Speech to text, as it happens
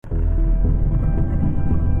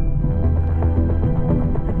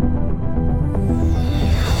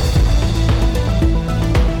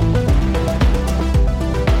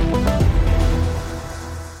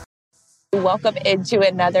welcome into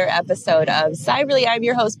another episode of Cyberly. I'm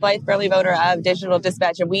your host, Blythe Burley, owner of Digital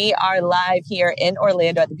Dispatch, and we are live here in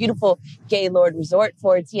Orlando at the beautiful Gaylord Resort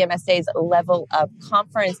for TMSA's Level Up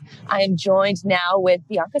Conference. I am joined now with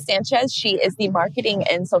Bianca Sanchez. She is the marketing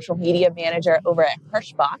and social media manager over at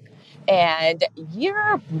Hirschbach, and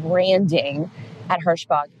your branding at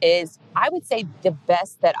Hirschbach is, I would say, the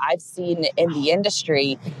best that I've seen in the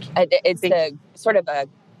industry. It's the sort of a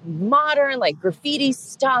modern, like graffiti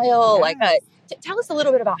style. Yes. Tell us a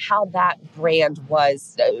little bit about how that brand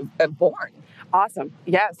was born. Awesome.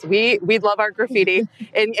 Yes, we love our graffiti,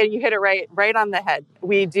 and you hit it right on the head.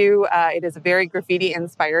 We do. It is a very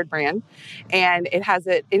graffiti-inspired brand, and it has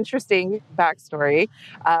an interesting backstory.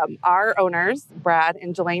 Our owners, Brad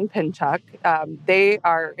and Jelaine Pinchuk, they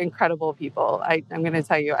are incredible people. I'm going to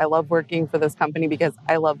tell you, I love working for this company because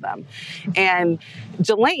I love them. And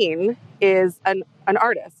Jelaine is an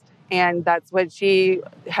artist, and that's what she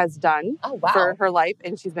has done for her life,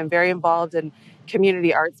 and she's been very involved in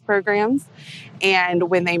community arts programs. And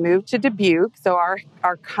when they moved to Dubuque, so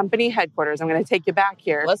our company headquarters, I'm going to take you back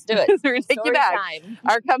here. Let's do it. We're going to take you back. Time.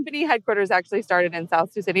 Our company headquarters actually started in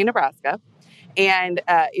South Sioux City, Nebraska. And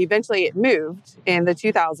eventually it moved in the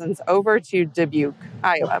 2000s over to Dubuque,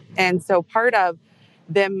 Iowa. And so part of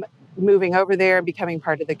them moving over there and becoming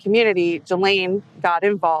part of the community, Jelaine got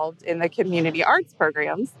involved in the community arts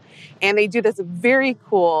programs. And they do this very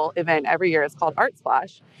cool event every year. It's called Art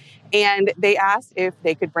Splash. And they asked if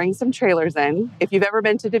they could bring some trailers in. If you've ever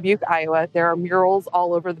been to Dubuque, Iowa, there are murals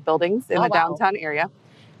all over the buildings in the downtown area.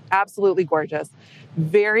 Absolutely gorgeous.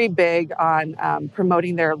 Very big on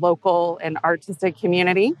promoting their local and artistic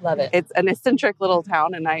community. Love it. It's an eccentric little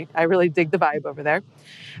town, and I really dig the vibe over there.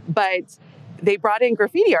 But they brought in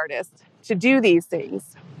graffiti artists to do these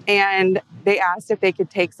things. And they asked if they could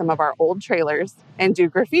take some of our old trailers and do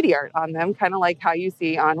graffiti art on them, kind of like how you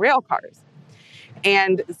see on rail cars.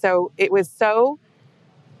 And so it was so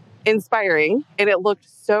inspiring and it looked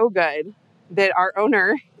so good that our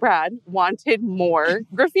owner, Brad, wanted more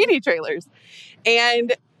graffiti trailers.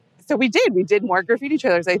 And so we did more graffiti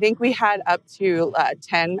trailers. I think we had up to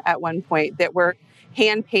 10 at one point that were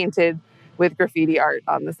hand painted with graffiti art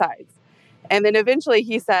on the sides. And then eventually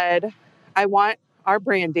he said, I want our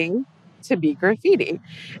branding to be graffiti.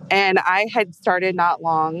 And I had started not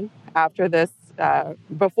long after this,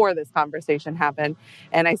 before this conversation happened.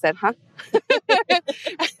 And I said, huh?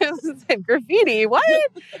 I said, graffiti, what?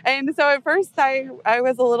 And so at first I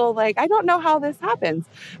was a little like, I don't know how this happens.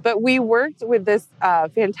 But we worked with this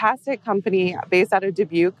fantastic company based out of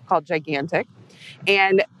Dubuque called Gigantic.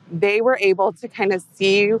 And they were able to kind of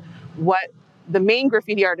see what the main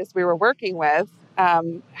graffiti artist we were working with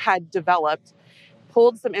had developed,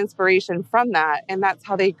 pulled some inspiration from that, and that's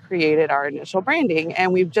how they created our initial branding.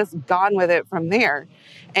 And we've just gone with it from there.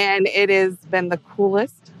 And it has been the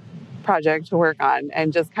coolest project to work on,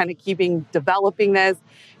 and just kind of developing this,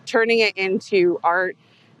 turning it into art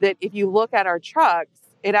that if you look at our trucks,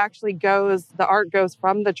 it actually the art goes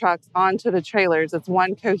from the trucks onto the trailers. It's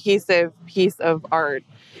one cohesive piece of art,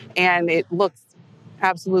 and it looks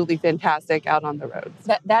absolutely fantastic out on the roads.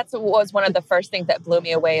 That was one of the first things that blew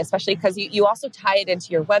me away, especially because you also tie it into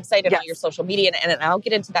your website and all your social media, and I'll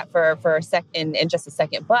get into that for a second in just a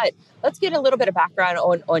second. But let's get a little bit of background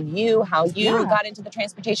on you, how you got into the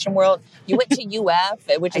transportation world. You went to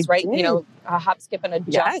UF, which is a hop, skip, and a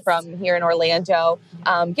jump from here in Orlando.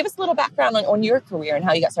 Give us a little background on your career and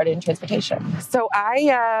how you got started in transportation. So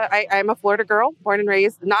I'm a Florida girl, born and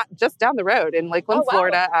raised not just down the road in Lakeland,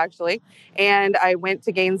 Florida, actually. And I went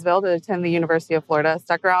to Gainesville to attend the University of Florida,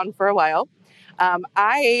 stuck around for a while.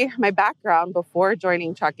 My background before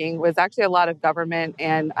joining trucking was actually a lot of government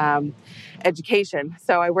and education.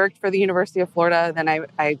 So I worked for the University of Florida. Then I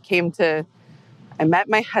met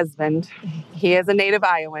my husband. He is a native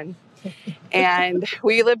Iowan. And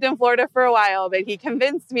we lived in Florida for a while, but he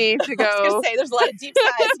convinced me to go. I was going to say, there's a lot of deep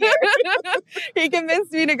sides here. He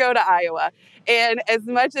convinced me to go to Iowa. And as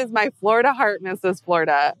much as my Florida heart misses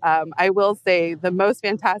Florida, I will say the most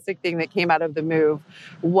fantastic thing that came out of the move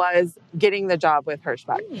was getting the job with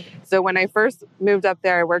Hirschbach. So when I first moved up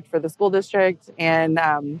there, I worked for the school district, and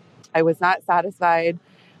I was not satisfied.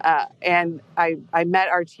 And I met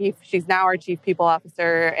our chief. She's now our chief people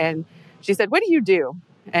officer. And she said, what do you do?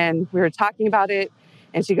 And we were talking about it.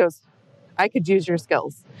 And she goes, I could use your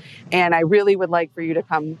skills. And I really would like for you to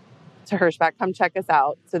come to Hirschbach, come check us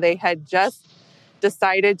out. So they had just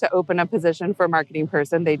decided to open a position for a marketing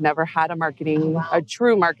person. They'd never had a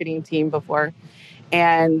true marketing team before.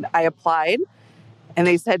 And I applied. And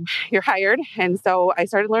they said, you're hired. And so I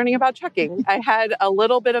started learning about trucking. I had a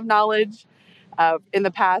little bit of knowledge in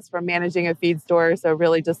the past from managing a feed store. So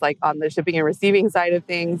really just like on the shipping and receiving side of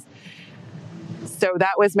things. So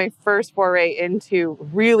that was my first foray into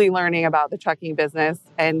really learning about the trucking business.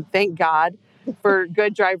 And thank God for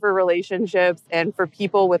good driver relationships and for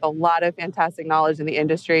people with a lot of fantastic knowledge in the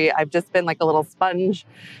industry. I've just been like a little sponge,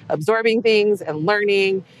 absorbing things and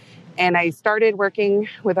learning. And I started working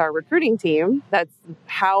with our recruiting team. That's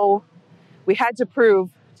how we had to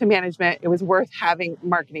prove to management it was worth having a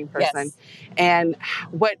marketing person. Yes. And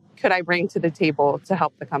what could I bring to the table to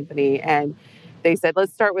help the company? And they said,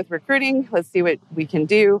 let's start with recruiting. Let's see what we can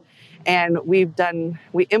do. And we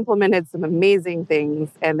implemented some amazing things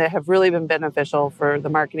and that have really been beneficial for the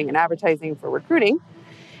marketing and advertising for recruiting.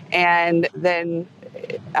 And then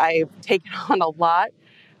I've taken on a lot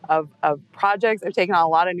of projects. I've taken on a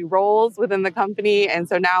lot of new roles within the company. And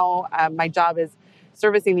so now my job is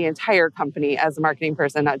servicing the entire company as a marketing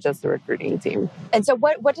person, not just the recruiting team. And so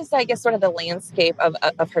what does, I guess, sort of the landscape of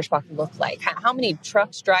Hirschbach look like? How many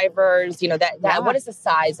trucks, drivers, what is the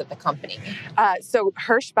size of the company? So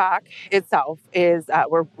Hirschbach itself is,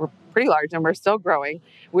 we're pretty large and we're still growing.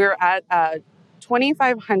 We're at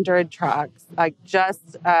 2,500 trucks,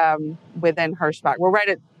 just within Hirschbach. We're right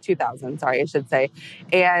at 2,000, sorry, I should say.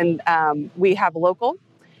 And we have local,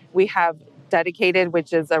 we have dedicated,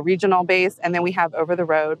 which is a regional base, and then we have over the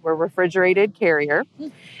road. We're refrigerated carrier.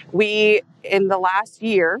 We, in the last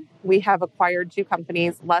year, we have acquired two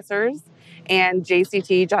companies, Lessers and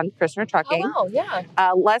JCT, John Christner Trucking. Oh, wow, yeah.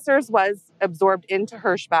 Lessers was absorbed into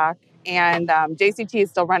Hirschbach, and JCT is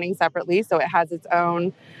still running separately, so it has its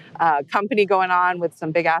own company going on with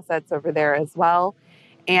some big assets over there as well.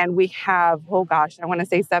 And we have, I want to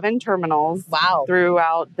say 7 terminals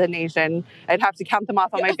throughout the nation. I'd have to count them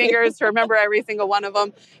off on my fingers to remember every single one of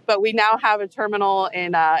them. But we now have a terminal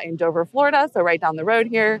in Dover, Florida, so right down the road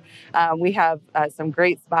here. We have some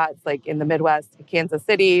great spots like in the Midwest, Kansas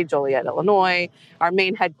City, Joliet, Illinois. Our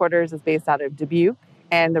main headquarters is based out of Dubuque,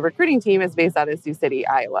 and the recruiting team is based out of Sioux City,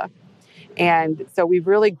 Iowa. And so we've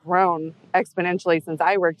really grown exponentially since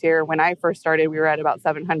I worked here. When I first started, we were at about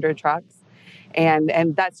 700 trucks.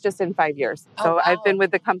 And that's just in 5 years. So wow. I've been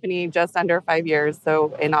with the company just under 5 years.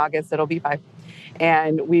 So in August, it'll be 5.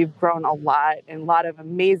 And we've grown a lot and a lot of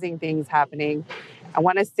amazing things happening. I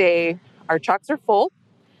want to say our trucks are full.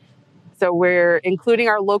 So we're including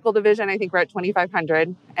our local division. I think we're at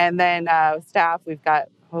 2,500. And then staff, we've got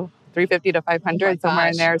 350 to 500, somewhere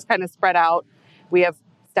in there. It's kind of spread out. We have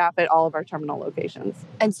staff at all of our terminal locations.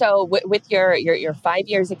 And so with your 5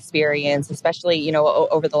 years experience, especially,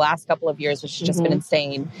 over the last couple of years, which has just been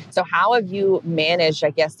insane. So how have you managed,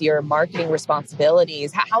 I guess, your marketing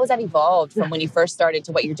responsibilities? How has that evolved from when you first started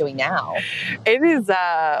to what you're doing now? It is,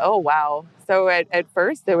 wow. So at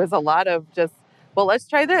first there was a lot of just, well, let's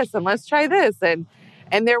try this and let's try this. And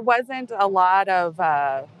there wasn't a lot of,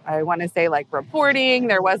 I want to say like reporting.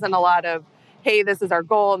 There wasn't a lot of, hey, this is our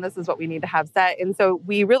goal and this is what we need to have set. And so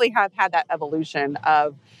we really have had that evolution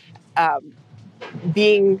of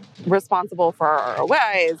being responsible for our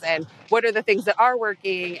ROIs and what are the things that are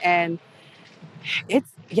working. And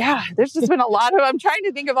there's just been a lot of, I'm trying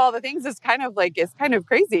to think of all the things. It's kind of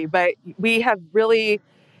crazy, but we have really,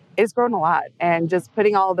 it's grown a lot. And just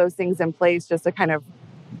putting all of those things in place just to kind of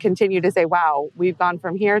continue to say, wow, we've gone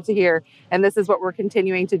from here to here, and this is what we're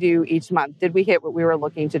continuing to do each month. Did we hit what we were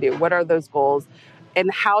looking to do? What are those goals?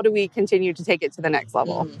 And how do we continue to take it to the next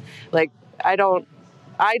level? Like, I don't,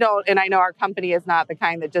 and I know our company is not the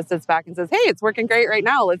kind that just sits back and says, hey, it's working great right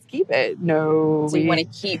now, let's keep it. No. So you want to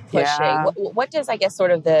keep pushing. Yeah. What does, I guess, sort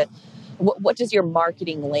of what does your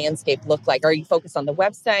marketing landscape look like? Are you focused on the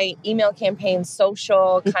website, email campaigns,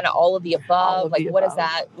 social, kind of all of the above? What is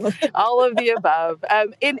that? All of the above.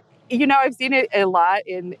 I've seen it a lot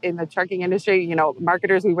in the trucking industry.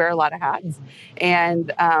 Marketers, we wear a lot of hats,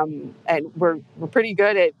 and we're pretty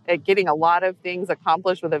good at getting a lot of things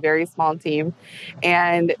accomplished with a very small team.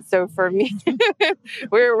 And so for me,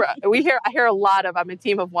 I hear a lot of, I'm a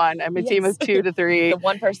team of one. I'm a team of 2 to 3. The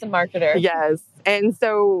one-person marketer. Yes. And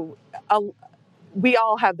so we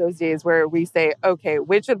all have those days where we say, okay,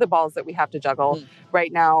 which of the balls that we have to juggle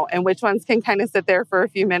right now and which ones can kind of sit there for a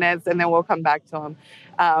few minutes and then we'll come back to them.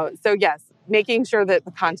 So yes, making sure that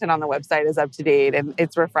the content on the website is up to date and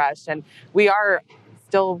it's refreshed. And we are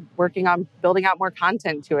still working on building out more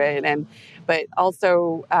content to it. But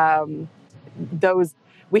also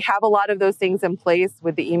we have a lot of those things in place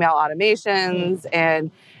with the email automations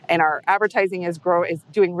and our advertising is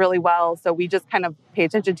doing really well. So we just kind of pay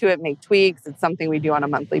attention to it, make tweaks. It's something we do on a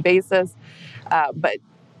monthly basis. But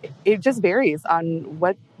it just varies on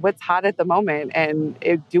what's hot at the moment. And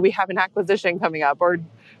do we have an acquisition coming up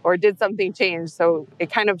or did something change? So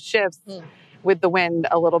it kind of shifts with the wind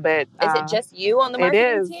a little bit. Is it just you on the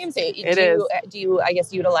marketing team? So do you, I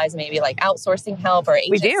guess, utilize maybe like outsourcing help or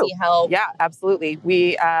agency help? Yeah, absolutely.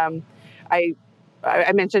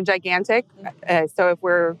 I mentioned gigantic. So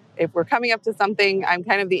if we're coming up to something, I'm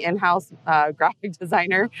kind of the in-house graphic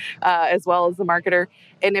designer as well as the marketer.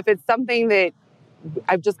 And if it's something that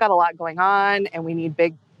I've just got a lot going on and we need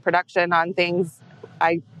big production on things,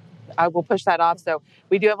 I will push that off. So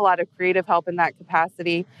we do have a lot of creative help in that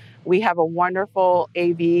capacity. We have a wonderful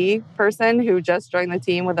AV person who just joined the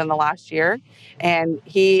team within the last year, and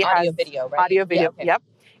he audio has video, right? Audio video. Yeah, okay.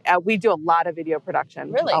 Yep. We do a lot of video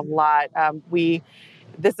production. Really? A lot.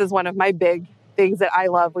 This is one of my big things that I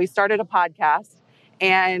love. We started a podcast,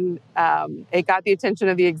 and it got the attention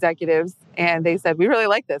of the executives, and they said, "We really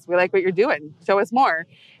like this. We like what you're doing. Show us more."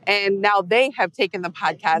 And now they have taken the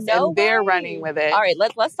podcast and they're running with it. All right,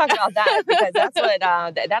 let's talk about that, because that's what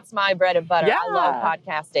that's my bread and butter. Yeah. I love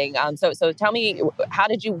podcasting. So tell me, why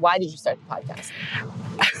did you start the podcast?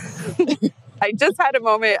 I just had a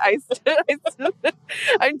moment.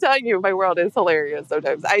 I'm telling you, my world is hilarious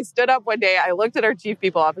sometimes. I stood up one day, I looked at our chief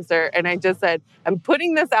people officer, and I just said, I'm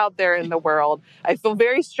putting this out there in the world. I feel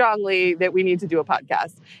very strongly that we need to do a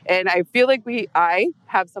podcast. And I feel like I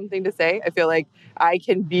have something to say. I feel like I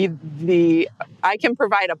can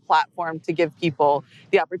provide a platform to give people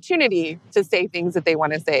the opportunity to say things that they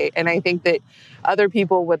want to say. And I think that other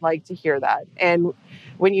people would like to hear that. And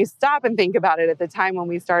when you stop and think about it, at the time when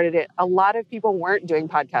we started it, a lot of people weren't doing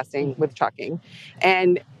podcasting with trucking.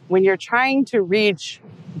 And when you're trying to reach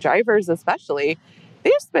drivers especially,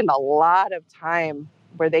 they spend a lot of time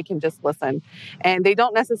where they can just listen. And they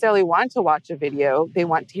don't necessarily want to watch a video. They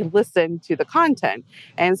want to listen to the content.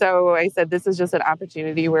 And so I said, this is just an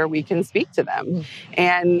opportunity where we can speak to them.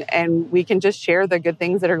 And we can just share the good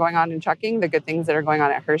things that are going on in trucking, the good things that are going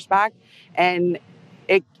on at Hirschbach. And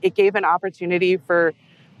it gave an opportunity for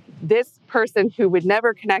this person who would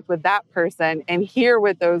never connect with that person and hear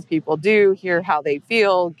what those people do, hear how they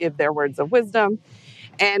feel, give their words of wisdom.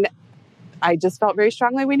 And I just felt very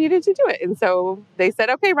strongly we needed to do it. And so they said,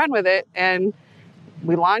 okay, run with it. And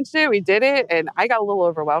we launched it, we did it. And I got a little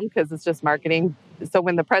overwhelmed because it's just marketing. So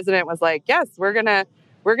when the president was like, yes, we're going to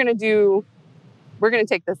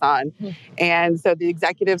take this on. And so the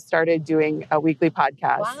executives started doing a weekly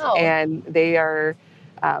podcast. Wow. And they are,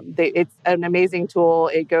 it's an amazing tool.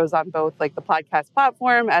 It goes on both like the podcast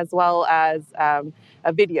platform as well as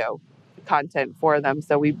a video content for them.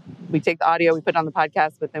 So we take the audio, we put it on the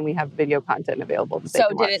podcast, but then we have video content available. So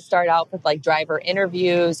did it start out with like driver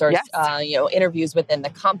interviews or Yes. Interviews within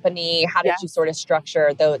the company? How did you sort of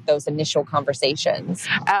structure those initial conversations?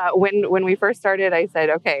 When we first started, I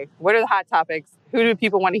said, okay, what are the hot topics? Who do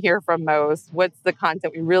people want to hear from most? What's the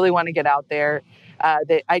content we really want to get out there?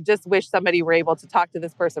 That I just wish somebody were able to talk to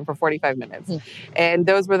this person for 45 minutes. And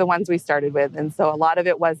those were the ones we started with. And so a lot of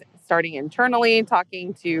it was starting internally,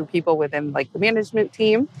 talking to people within like the management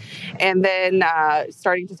team, and then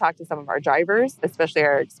starting to talk to some of our drivers, especially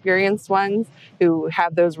our experienced ones who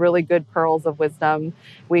have those really good pearls of wisdom.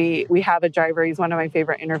 We have a driver, he's one of my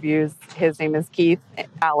favorite interviews. His name is Keith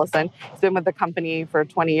Allison. He's been with the company for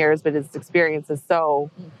 20 years, but his experience is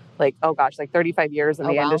so like 35 years in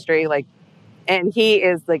the industry. And he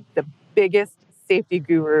is like the biggest safety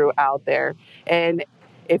guru out there. And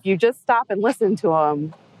if you just stop and listen to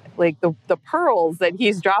him, like the pearls that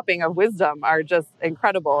he's dropping of wisdom are just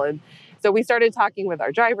incredible. And so we started talking with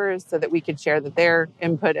our drivers so that we could share their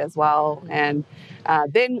input as well. And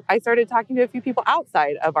then I started talking to a few people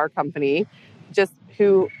outside of our company, just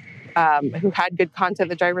who had good content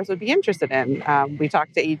that drivers would be interested in. We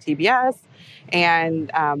talked to ATBS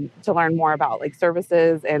and to learn more about like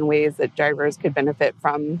services and ways that drivers could benefit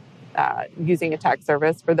from using a tax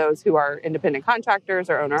service for those who are independent contractors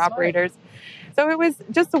or owner operators. So it was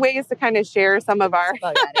just ways to kind of share some of our...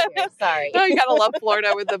 Bug out of here. Sorry. Oh, you gotta love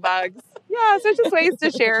Florida with the bugs. Yeah, so just ways to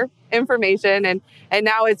share information. And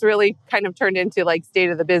now it's really kind of turned into like state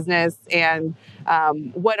of the business and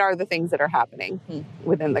what are the things that are happening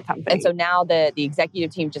within the company. And so now the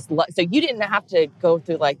executive team so you didn't have to go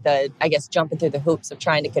through like jumping through the hoops of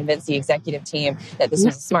trying to convince the executive team that this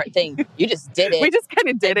was a smart thing. You just did it. We just kind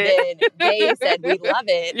of did it. Then they said, we love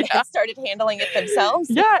it, and started handling it themselves.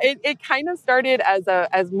 Yeah, it kind of started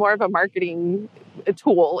as more of a marketing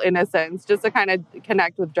tool in a sense, just to kind of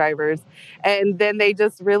connect with drivers. And then they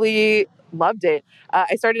just really loved it.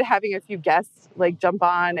 I started having a few guests like jump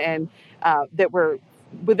on and that were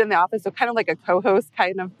within the office. So kind of like a co-host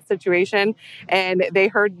kind of situation. And they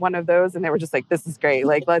heard one of those and they were just like, this is great.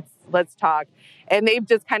 Like, let's talk. And they've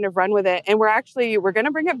just kind of run with it. And we're going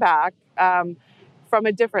to bring it back from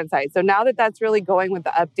a different side. So now that that's really going with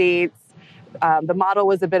the updates, The model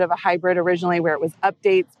was a bit of a hybrid originally where it was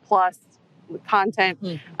updates plus content.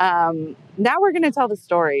 Now we're going to tell the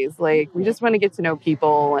stories. Like, we just want to get to know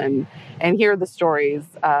people and hear the stories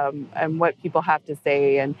and what people have to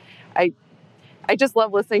say. And I just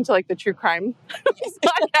love listening to like the true crime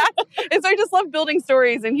podcast. And so I just love building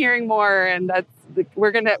stories and hearing more. And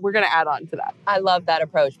we're gonna add on to that. I love that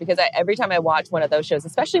approach because every time I watch one of those shows,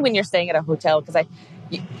 especially when you're staying at a hotel, because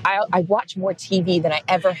I watch more TV than I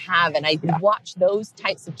ever have, and I watch those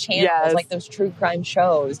types of channels, like those true crime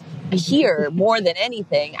shows, here more than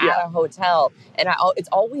anything at a hotel, and it's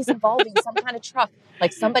always involving some kind of truck,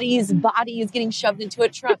 like somebody's body is getting shoved into a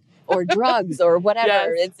truck, or drugs, or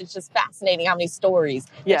whatever. It's just fascinating how many stories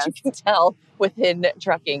that you can tell within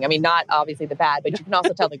trucking. I mean, not obviously the bad, but you can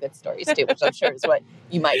also tell the good stories too, which I'm sure is what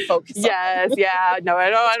you might focus on. No, I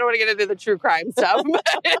don't want to get into the true crime stuff.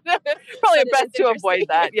 Probably best to avoid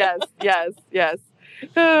that. Yes.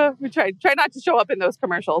 We try not to show up in those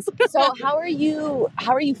commercials. So how are you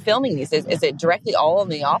filming these? Is it directly all in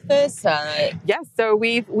the office? Yes. So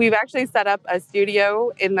we've actually set up a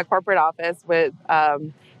studio in the corporate office with,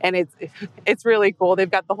 and it's really cool. They've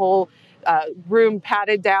got the whole room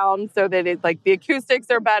padded down so that it's like the acoustics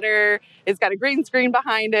are better. It's got a green screen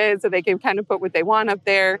behind it so they can kind of put what they want up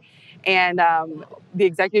there. And the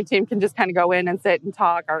executive team can just kind of go in and sit and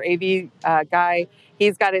talk. Our AV guy,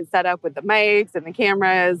 he's got it set up with the mics and the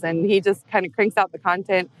cameras, and he just kind of cranks out the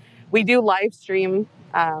content. We do live stream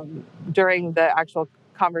during the actual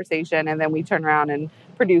conversation, and then we turn around and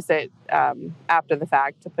produce it after the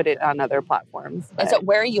fact to put it on other platforms. And so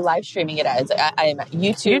where are you live streaming it at? I'm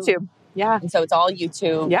YouTube. YouTube. Yeah. And so it's all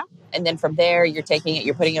YouTube. Yeah. And then from there, you're taking it,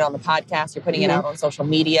 you're putting it on the podcast, you're putting it out on social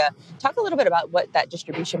media. Talk a little bit about what that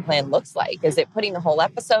distribution plan looks like. Is it putting the whole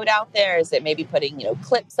episode out there? Is it maybe putting,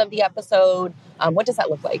 clips of the episode? What does that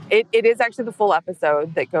look like? It is actually the full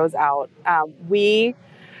episode that goes out.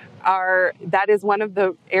 That is one of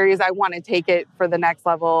the areas I want to take it for the next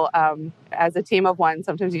level. As a team of one,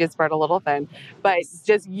 sometimes you get spread a little thin, but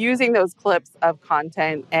just using those clips of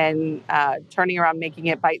content and turning around, making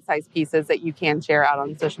it bite-sized pieces that you can share out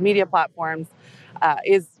on social media platforms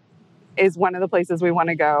is one of the places we want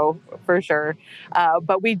to go for sure.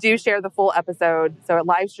 But we do share the full episode. So it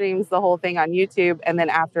live streams the whole thing on YouTube. And then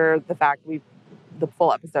after the fact, the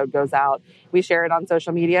full episode goes out. We share it on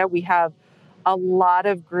social media. We have a lot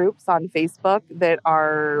of groups on Facebook that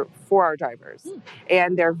are for our drivers,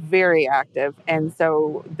 and they're very active. And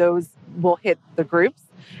so those will hit the groups.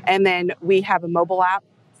 And then we have a mobile app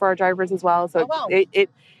for our drivers as well. So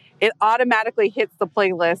it automatically hits the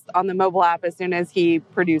playlist on the mobile app as soon as he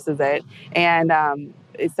produces it. And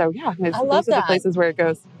those are the places where it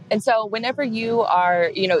goes. And so whenever you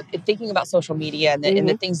are, thinking about social media and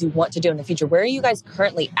the things you want to do in the future, where are you guys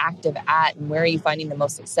currently active at, and where are you finding the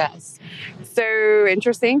most success? So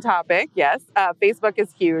interesting topic. Yes. Facebook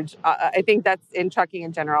is huge. I think that's in trucking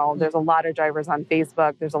in general. There's a lot of drivers on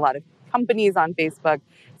Facebook. There's a lot of companies on Facebook.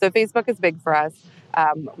 So Facebook is big for us.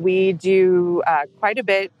 We do quite a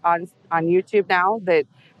bit on YouTube now that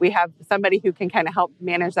we have somebody who can kind of help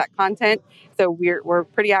manage that content. So we're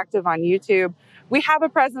pretty active on YouTube. We have a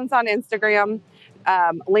presence on Instagram.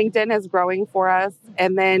 LinkedIn is growing for us.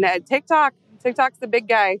 And then TikTok's the big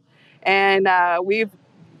guy. And we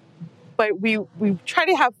try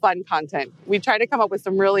to have fun content. We try to come up with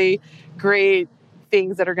some really great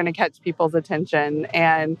things that are going to catch people's attention.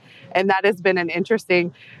 And that has been an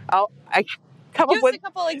interesting, Give us a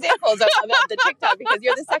couple examples of the TikTok, because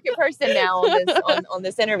you're the second person now on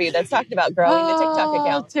this interview that's talked about growing the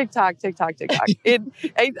TikTok account. TikTok.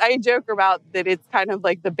 I joke about that it's kind of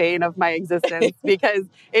like the bane of my existence because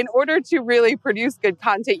in order to really produce good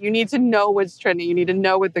content, you need to know what's trending. You need to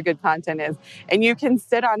know what the good content is. And you can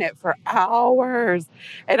sit on it for hours.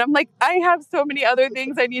 And I'm like, I have so many other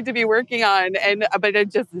things I need to be working on. But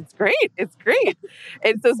it's great. It's great.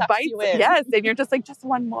 And so bites, yes. And you're just like, just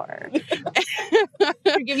one more.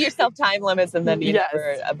 You give yourself time limits and then you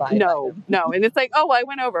never abide. No. And it's like, I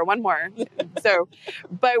went over one more. So,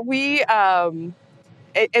 but we, and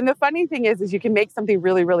the funny thing is you can make something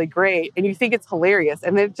really, really great and you think it's hilarious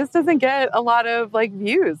and it just doesn't get a lot of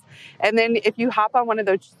views. And then if you hop on one of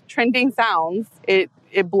those trending sounds, it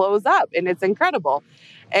blows up and it's incredible.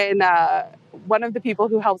 And, one of the people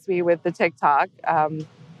who helps me with the TikTok,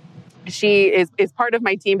 she is part of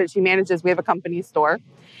my team, but we have a company store.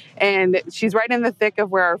 And she's right in the thick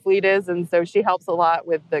of where our fleet is. And so she helps a lot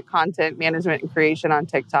with the content management and creation on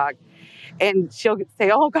TikTok. And she'll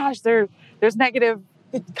say, oh gosh, there's negative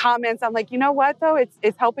comments. I'm like, you know what though?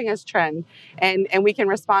 It's helping us trend and we can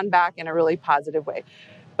respond back in a really positive way.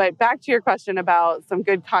 But back to your question about some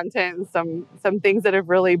good content and some things that have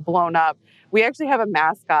really blown up. We actually have a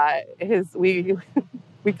mascot.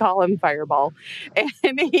 We call him Fireball,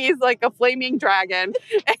 and he's like a flaming dragon.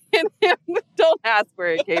 And don't ask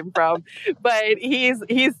where it came from, but he's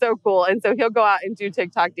so cool. And so he'll go out and do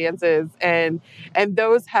TikTok dances, and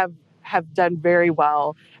those have done very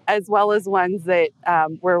well, as well as ones that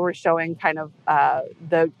where we're showing kind of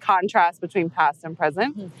the contrast between past and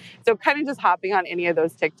present. Mm-hmm. So kind of just hopping on any of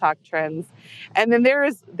those TikTok trends. And then there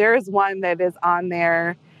is one that is on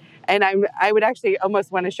there. And I would actually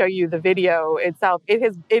almost want to show you the video itself.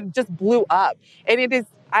 It just blew up. And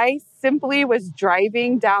I simply was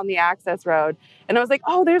driving down the access road and I was like,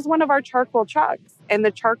 oh, there's one of our charcoal trucks. And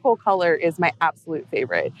the charcoal color is my absolute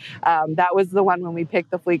favorite. That was the one when we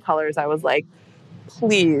picked the fleet colors. I was like,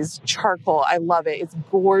 please, charcoal. I love it. It's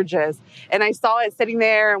gorgeous. And I saw it sitting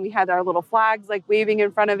there and we had our little flags like waving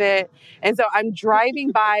in front of it. And so I'm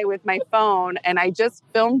driving by with my phone and I just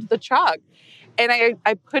filmed the truck. And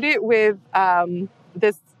I put it with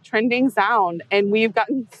this trending sound, and we've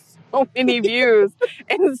gotten so many views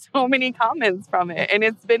and so many comments from it, and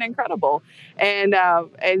it's been incredible. And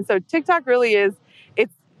so TikTok really is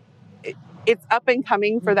it's up and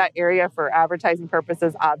coming for that area for advertising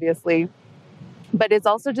purposes, obviously, but it's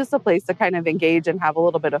also just a place to kind of engage and have a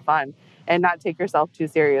little bit of fun and not take yourself too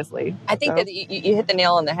seriously. I think that you hit the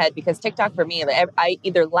nail on the head, because TikTok for me, I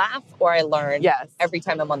either laugh or I learn every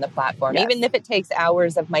time I'm on the platform. Yes. Even if it takes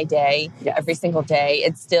hours of my day, every single day,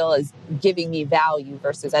 it still is giving me value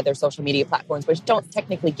versus other social media platforms, which don't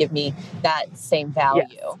technically give me that same value.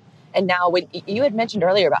 Yes. And now when you had mentioned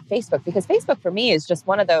earlier about Facebook, because Facebook for me is just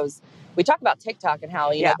one of those, we talk about TikTok and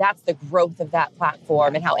how, you know, that's the growth of that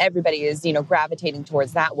platform and how everybody is, you know, gravitating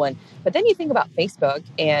towards that one. But then you think about Facebook,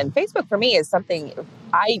 and Facebook for me is something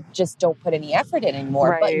I just don't put any effort in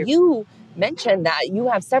anymore. Right. But you mentioned that you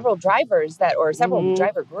have several drivers several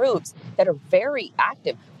driver groups that are very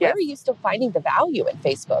active. Where are you still finding the value in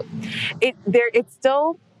Facebook?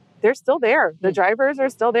 They're still there. The drivers are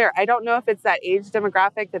still there. I don't know if it's that age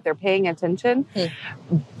demographic that they're paying attention,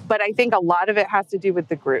 but I think a lot of it has to do with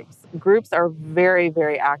the groups. Groups are very,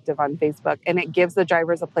 very active on Facebook, and it gives the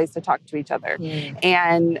drivers a place to talk to each other.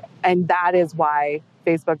 And that is why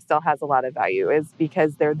Facebook still has a lot of value, is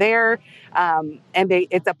because they're there, and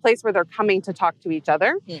it's a place where they're coming to talk to each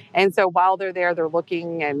other. And so while they're there, they're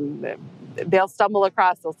looking, and they'll stumble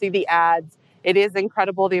across, they'll see the ads. It is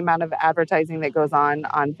incredible the amount of advertising that goes on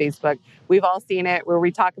Facebook. We've all seen it, where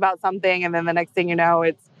we talk about something and then the next thing you know,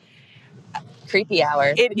 it's creepy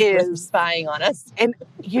hour. It is spying on us. And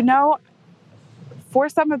you know, for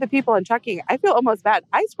some of the people in trucking, I feel almost bad.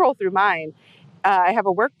 I scroll through mine. I have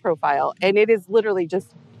a work profile, and it is literally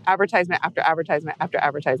just advertisement after advertisement after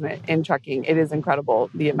advertisement in trucking. It is incredible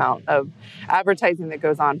the amount of advertising that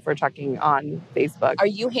goes on for trucking on Facebook. Are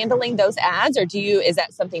you handling those ads, or is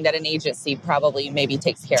that something that an agency probably maybe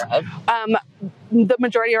takes care of? The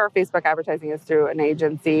majority of our Facebook advertising is through an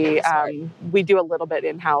agency. We do a little bit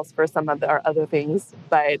in-house for some of our other things,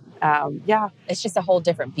 but it's just a whole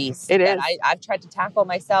different beast. It is. I've tried to tackle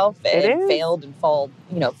myself and failed and fell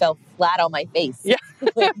flat on my face. Yeah.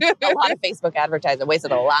 A lot of Facebook advertising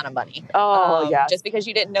wasted a lot of money. Just because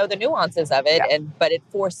you didn't know the nuances of it, but it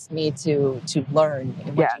forced me to learn.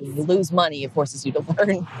 When you lose money, it forces you to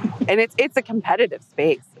learn. And it's a competitive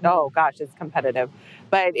space. Oh gosh, it's competitive,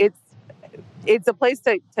 but it's a place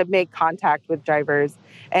to make contact with drivers.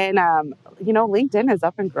 And, LinkedIn is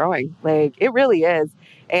up and growing. Like, it really is.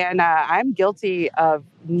 And I'm guilty of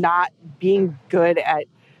not being good at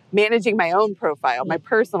managing my own profile, my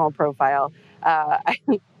personal profile. I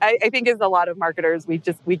think as a lot of marketers, we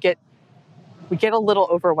get a little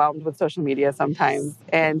overwhelmed with social media sometimes.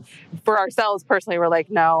 And for ourselves personally, we're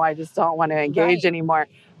like, no, I just don't want to engage anymore.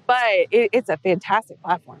 But it's a fantastic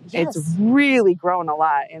platform. Yes. It's really grown a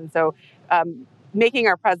lot. And so making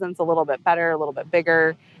our presence a little bit better, a little bit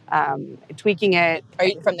bigger, tweaking it. Are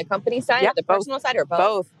you from the company side or the personal side, or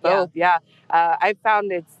both? Both, yeah. I've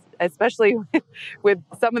found it's, especially with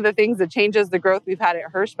some of the things that changes the growth we've had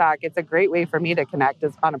at Hirschbach, it's a great way for me to connect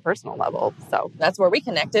on a personal level. So that's where we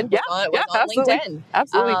connected. On absolutely. LinkedIn.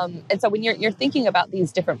 Absolutely. And so when you're thinking about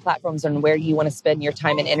these different platforms and where you want to spend your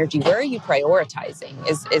time and energy, where are you prioritizing?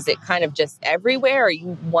 Is it kind of just everywhere, or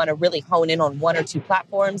you want to really hone in on one or two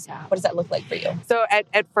platforms? Yeah. What does that look like for you? So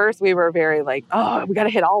at first we were very like, we got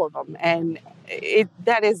to hit all of them. And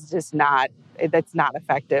that's not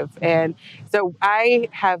effective. And so I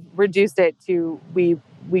have reduced it to, we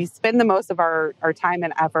spend the most of our time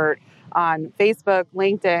and effort on Facebook,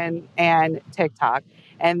 LinkedIn, and TikTok.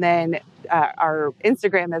 And then our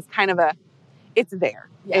Instagram is kind of it's there.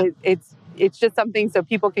 Yeah. It's just something so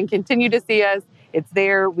people can continue to see us. it's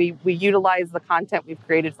there. We utilize the content we've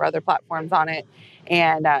created for other platforms on it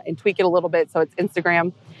and tweak it a little bit so it's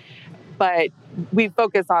Instagram. But we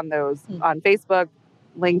focus on those on Facebook,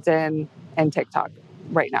 LinkedIn, and TikTok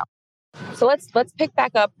right now. So let's pick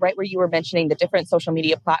back up right where you were mentioning the different social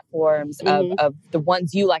media platforms of the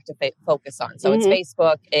ones you like to focus on. So it's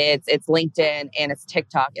Facebook, it's LinkedIn, and it's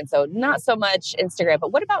TikTok. And so not so much Instagram,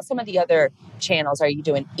 but what about some of the other channels? Are you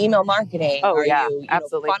doing email marketing? Oh, Are yeah, you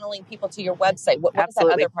absolutely. Funneling people to your website? What does that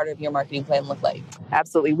other part of your marketing plan look like?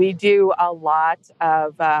 Absolutely. We do a lot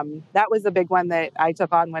of, that was a big one that I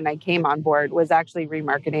took on when I came on board was actually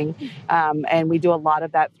remarketing. And we do a lot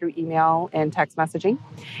of that through email and text messaging.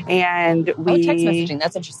 And text messaging.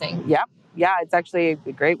 That's interesting. Yeah. Yeah. It's actually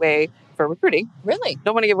a great way for recruiting. Really?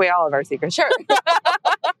 Don't want to give away all of our secrets. Sure. Because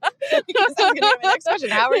that's going to be my next question.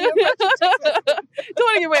 How are you approaching text messaging? Don't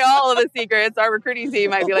want to give away all of the secrets. Our recruiting team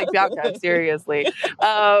might be like, Bianca, seriously.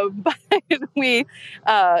 But we,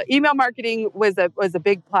 email marketing was a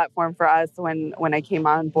big platform for us when I came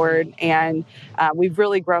on board. And we've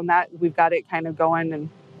really grown that. We've got it kind of going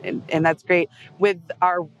and that's great. With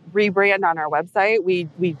our rebrand on our website, we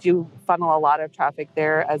do funnel a lot of traffic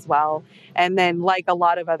there as well. And then, like a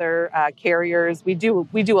lot of other carriers, we do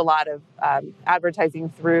a lot of advertising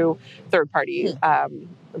through third-party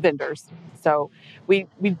vendors. So we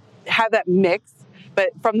have that mix.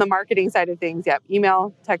 But from the marketing side of things,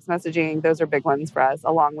 email, text messaging, those are big ones for us,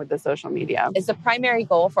 along with the social media. Is the primary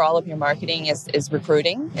goal for all of your marketing is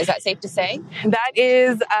recruiting? Is that safe to say? That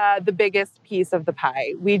is the biggest piece of the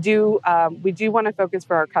pie. We do want to focus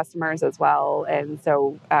for our customers as well, and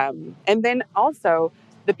so and then also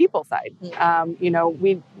the people side.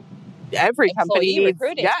 Every company needs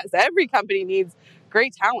recruiting. Yes, every company needs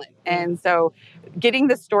great talent, and so getting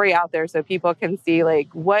the story out there so people can see like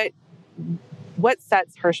what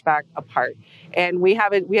sets Hirschbach apart. And we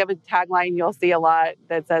have a tagline you'll see a lot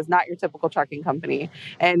that says, not your typical trucking company.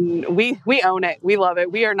 And we own it. We love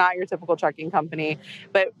it. We are not your typical trucking company.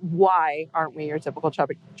 But why aren't we your typical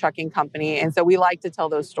trucking company? And so we like to tell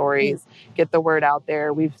those stories, get the word out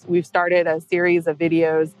there. We've started a series of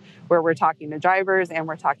videos where we're talking to drivers and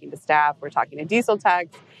we're talking to staff, we're talking to diesel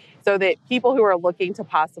techs, so that people who are looking to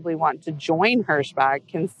possibly want to join Hirschbach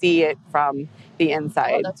can see it from the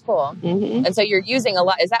inside. Oh, that's cool. And so you're using a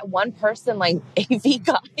lot. Is that one person, like AV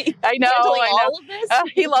guy? I know. All of this?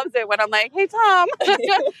 He loves it when I'm like, hey, Tom,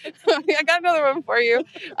 I got another one for you.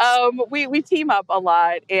 We team up a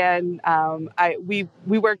lot, and we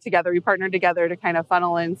work together. We partner together to kind of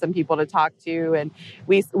funnel in some people to talk to, and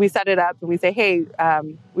we set it up and we say, hey,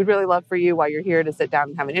 we'd really love for you while you're here to sit down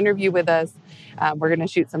and have an interview with us. We're going to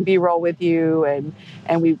shoot some B-roll with you, and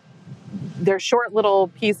they're short little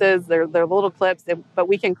pieces, they're little clips, but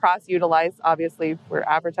we can cross-utilize, obviously, for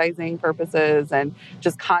advertising purposes and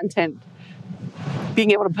just content,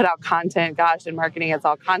 being able to put out content. Gosh, in marketing, it's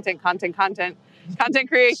all content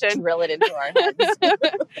creation. Drill it into our heads.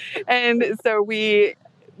 And so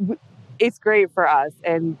it's great for us,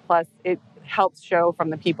 and plus it helps show from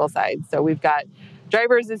the people side. So we've got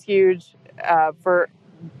drivers is huge for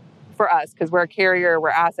us, because we're a carrier, we're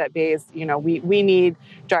asset based, we need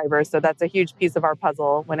drivers. So that's a huge piece of our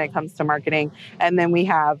puzzle when it comes to marketing. And then we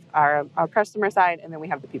have our customer side, and then we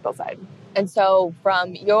have the people side. And so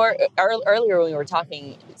from your earlier when we were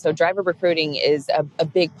talking, so driver recruiting is a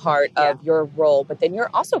big part of your role, but then you're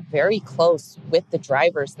also very close with the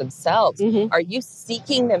drivers themselves. Are you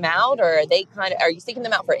seeking them out, or are you seeking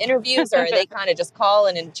them out for interviews, or are they kind of just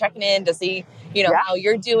calling and checking in to see, how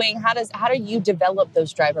you're doing? How do you develop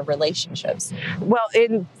those driver relationships? Well,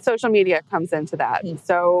 in social media comes into that.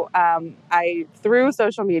 So through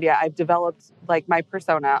social media, I've developed like my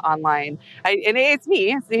persona online. And it's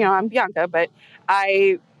me, I'm Bianca, but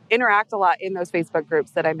I interact a lot in those Facebook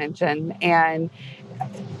groups that I mentioned and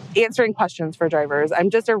answering questions for drivers. I'm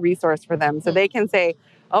just a resource for them. So they can say,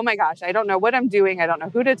 oh my gosh, I don't know what I'm doing. I don't know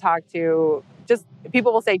who to talk to.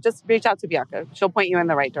 People will say, just reach out to Bianca. She'll point you in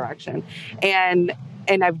the right direction. And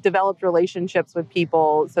I've developed relationships with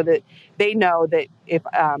people so that they know that if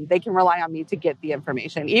they can rely on me to get the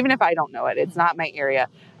information, even if I don't know it, it's not my area,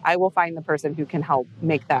 I will find the person who can help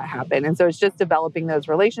make that happen. And so it's just developing those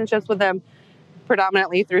relationships with them,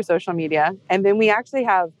 predominantly through social media. And then we actually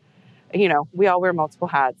have, we all wear multiple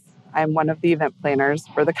hats. I'm one of the event planners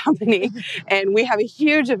for the company, and we have a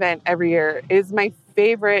huge event every year. It is my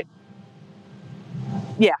favorite.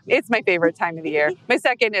 Yeah, it's my favorite time of the year. My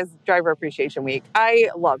second is Driver Appreciation Week. I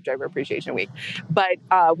love Driver Appreciation Week, but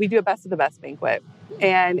we do a Best of the Best banquet,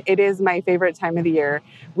 and it is my favorite time of the year.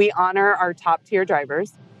 We honor our top tier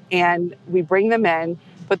drivers, and we bring them in,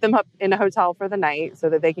 put them up in a hotel for the night so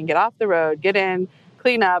that they can get off the road, get in,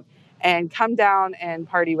 clean up, and come down and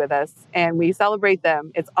party with us. And we celebrate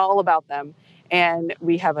them. It's all about them. And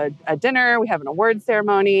we have a dinner, we have an award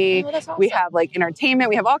ceremony, Oh, that's awesome. we have like entertainment,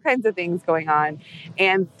 we have all kinds of things going on.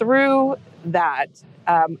 And through that,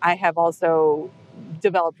 I have also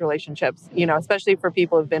developed relationships, especially for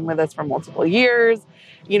people who've been with us for multiple years.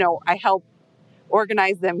 I help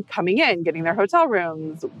organize them coming in, getting their hotel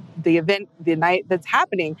rooms, the event, the night that's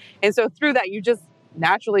happening. And so through that, you just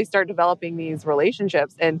naturally start developing these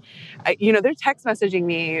relationships. And, they're text messaging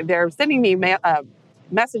me, they're sending me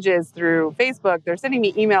messages through Facebook, they're sending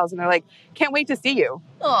me emails, and they're like, can't wait to see you.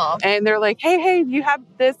 Aww. And they're like, hey, you have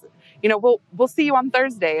this, we'll see you on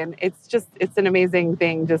Thursday. And it's an amazing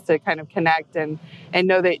thing just to kind of connect and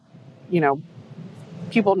know that,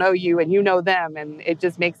 people know you and you know them, and it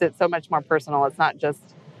just makes it so much more personal. It's not just,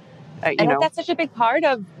 that's such a big part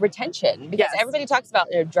of retention, because Yes. everybody talks about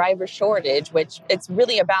driver shortage, which it's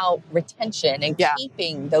really about retention and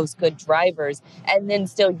keeping those good drivers, and then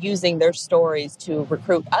still using their stories to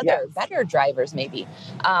recruit other better drivers maybe.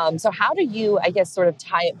 So how do you, I guess, sort of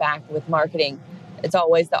tie it back with marketing? It's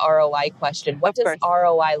always the ROI question. What does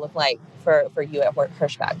ROI look like for you at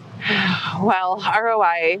Hirschbach? Well,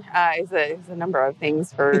 ROI is a number of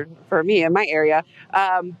things for me in my area.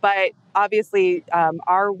 But obviously,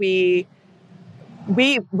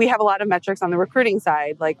 we have a lot of metrics on the recruiting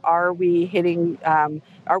side. Like, are we hitting,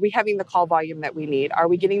 are we having the call volume that we need? Are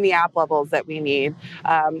we getting the app levels that we need?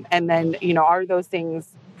 And then, are those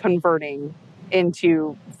things converting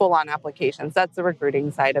into full-on applications? That's the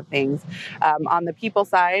recruiting side of things. On the people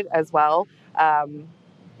side as well,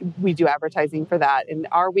 we do advertising for that. And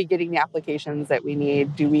are we getting the applications that we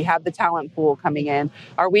need? Do we have the talent pool coming in?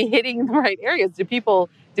 Are we hitting the right areas? Do people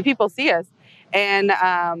see us? And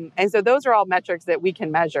so those are all metrics that we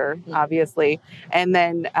can measure, obviously. And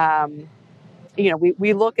then,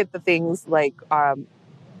 we look at the things like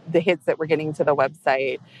the hits that we're getting to the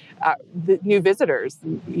website, the new visitors,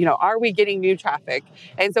 are we getting new traffic?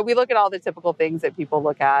 And so we look at all the typical things that people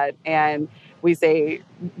look at, and we say,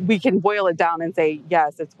 we can boil it down and say,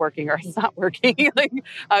 yes, it's working or it's not working.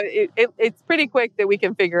 It's pretty quick that we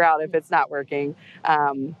can figure out if it's not working.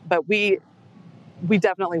 But we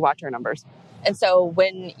definitely watch our numbers. And so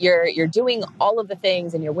when you're doing all of the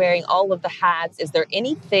things and you're wearing all of the hats, is there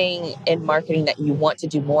anything in marketing that you want to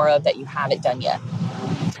do more of that you haven't done yet?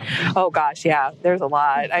 Oh gosh, yeah, there's a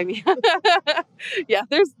lot. I mean, yeah,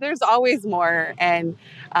 there's always more. And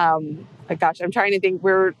gosh, I'm trying to think.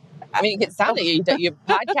 It can sound like you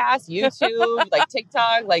podcast, YouTube, like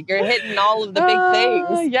TikTok, like you're hitting all of the big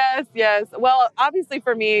things. Yes. Well, obviously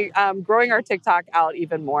for me, growing our TikTok out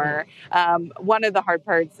even more. One of the hard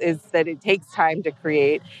parts is that it takes time to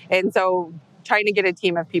create. And so trying to get a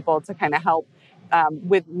team of people to kind of help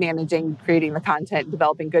with managing, creating the content,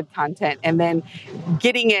 developing good content, and then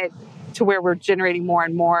getting it to where we're generating more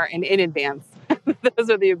and more and in advance. Those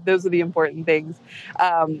are the important things.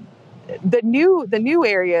 The new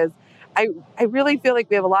areas, I really feel like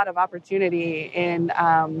we have a lot of opportunity in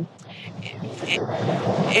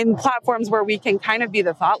platforms where we can kind of be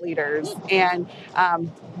the thought leaders, and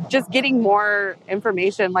just getting more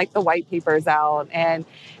information like the white papers out and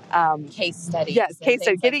case studies. Yes, case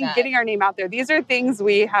studies. Getting our name out there. These are things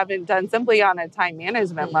we haven't done simply on a time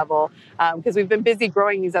management level, because we've been busy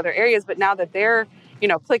growing these other areas. But now that they're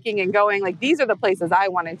clicking and going, like, these are the places I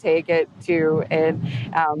want to take it to, and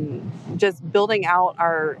just building out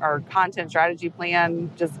our content strategy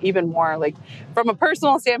plan, just even more, like, from a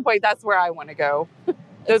personal standpoint, that's where I want to go.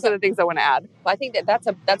 Those are the things I want to add. Well, I think that's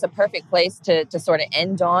a perfect place to sort of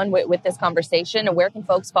end on with this conversation. And where can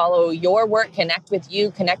folks follow your work, connect with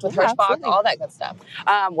you, connect with Hirschbach, absolutely. All that good stuff?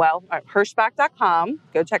 Hirschbach.com.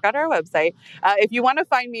 Go check out our website. If you want to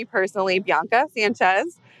find me personally, Bianca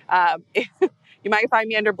Sanchez. You might find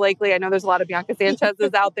me under Blakely. I know there's a lot of Bianca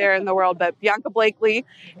Sanchez's out there in the world, but Bianca Blakely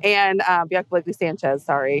and Bianca Blakely Sanchez.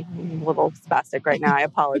 Sorry, I'm a little spastic right now. I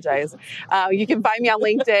apologize. You can find me on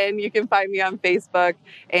LinkedIn. You can find me on Facebook,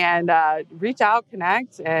 and reach out,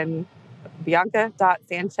 connect, and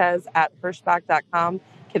bianca.sanchez@hirschbach.com.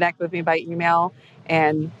 Connect with me by email,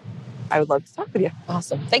 and I would love to talk with you.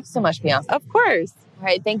 Awesome. Thanks so much, Bianca. Of course. All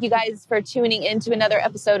right. Thank you guys for tuning in to another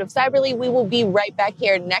episode of Cyberly. We will be right back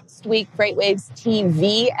here next week, Freightwaves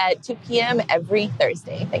TV at 2 p.m. every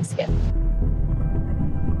Thursday. Thanks again.